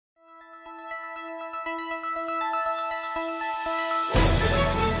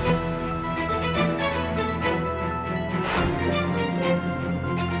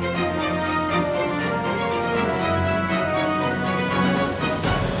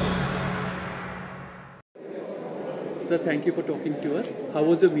Sir, thank you for talking to us. How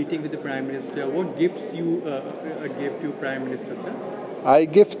was your meeting with the Prime Minister? What gifts you gave to Prime Minister, sir?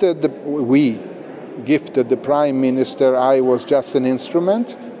 We gifted the Prime Minister. I was just an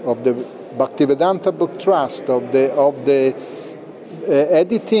instrument of the Bhaktivedanta Book Trust, of the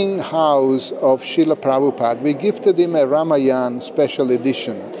editing house of Srila Prabhupada. We gifted him a Ramayana special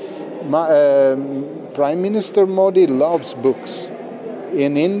edition. Prime Minister Modi loves books.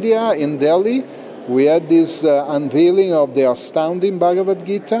 In India, in Delhi, we had this unveiling of the astounding Bhagavad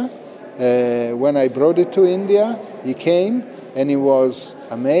Gita. When I brought it to India, he came and he was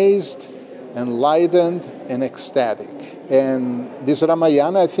amazed, enlightened, and ecstatic. And this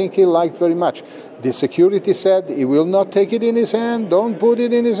Ramayana, I think he liked very much. The security said he will not take it in his hand, don't put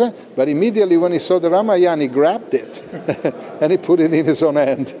it in his hand. But immediately when he saw the Ramayana, he grabbed it and he put it in his own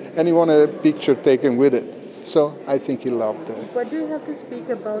hand. And he wanted a picture taken with it. So I think he loved it. What do you have to speak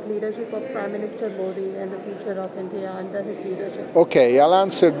about leadership of Prime Minister Modi and the future of India under his leadership? Okay, I'll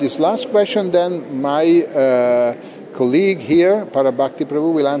answer this last question, then my colleague here, Parabhakti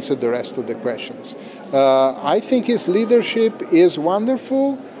Prabhu, will answer the rest of the questions. I think his leadership is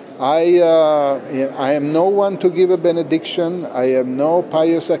wonderful. I am no one to give a benediction. I have no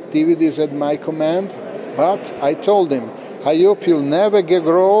pious activities at my command. But I told him, I hope you'll never get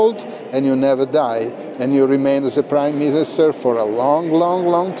old and you never die, and you remain as a Prime Minister for a long, long,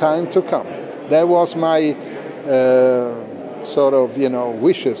 long time to come. That was my sort of,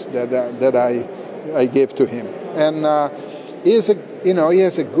 wishes that I gave to him. And he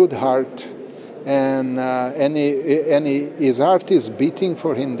has a good heart, and his heart is beating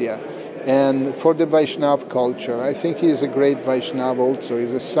for India and for the Vaishnava culture. I think he is a great Vaishnava also.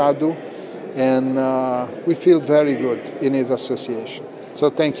 He's a sadhu, and we feel very good in his association. So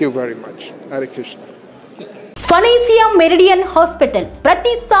thank you very much. Hare Krishna. ఫనేసియా meridian hospital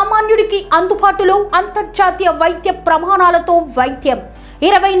ప్రతి సామాన్యుడికి అందుబాటులో అంతర్జాతీయ వైద్య ప్రమాణాలతో వైద్యం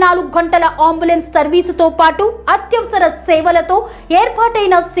 24 గంటల ambulance సర్వీసుతో పాటు అత్యవసర సేవలతో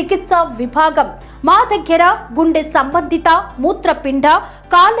ఏర్పాటైన చికిత్సా విభాగం మా దగ్గర గుండె సంబంధిత మూత్రపిండ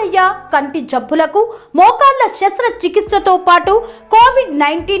కాలేయ కంటి జబ్బులకు మోకాళ్ల శస్త్రచికిత్సతో పాటు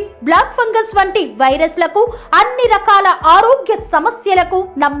కోవిడ్-19 బ్లాక్ ఫంగస్ వంటి వైరస్లకు అన్ని రకాల ఆరోగ్య సమస్యలకు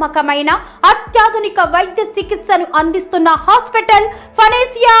నమ్మకమైన అత్యాధునిక వైద్య చికిత్సను అందిస్తున్న హాస్పిటల్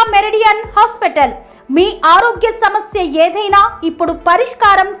ఫనేసియా మెరిడియన్ హాస్పిటల్. మీ ఆరోగ్య సమస్య ఏదైనా ఇప్పుడు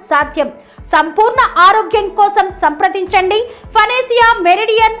పరిష్కారం సాధ్యం. సంపూర్ణ ఆరోగ్యం కోసం సంప్రదించండి ఫనేసియా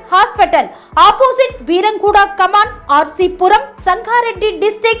మెరిడియన్ హాస్పిటల్, ఆపోజిట్ బీరంగూడ కమాన్, ఆర్సీపురం, సంగారెడ్డి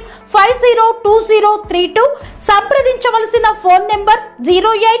డిస్ట్రిక్ట్ 502032. సంప్రదించవలసిన ఫోన్ నెంబర్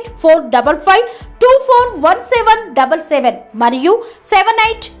 08455241777 మరియు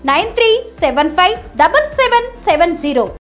 7893757770.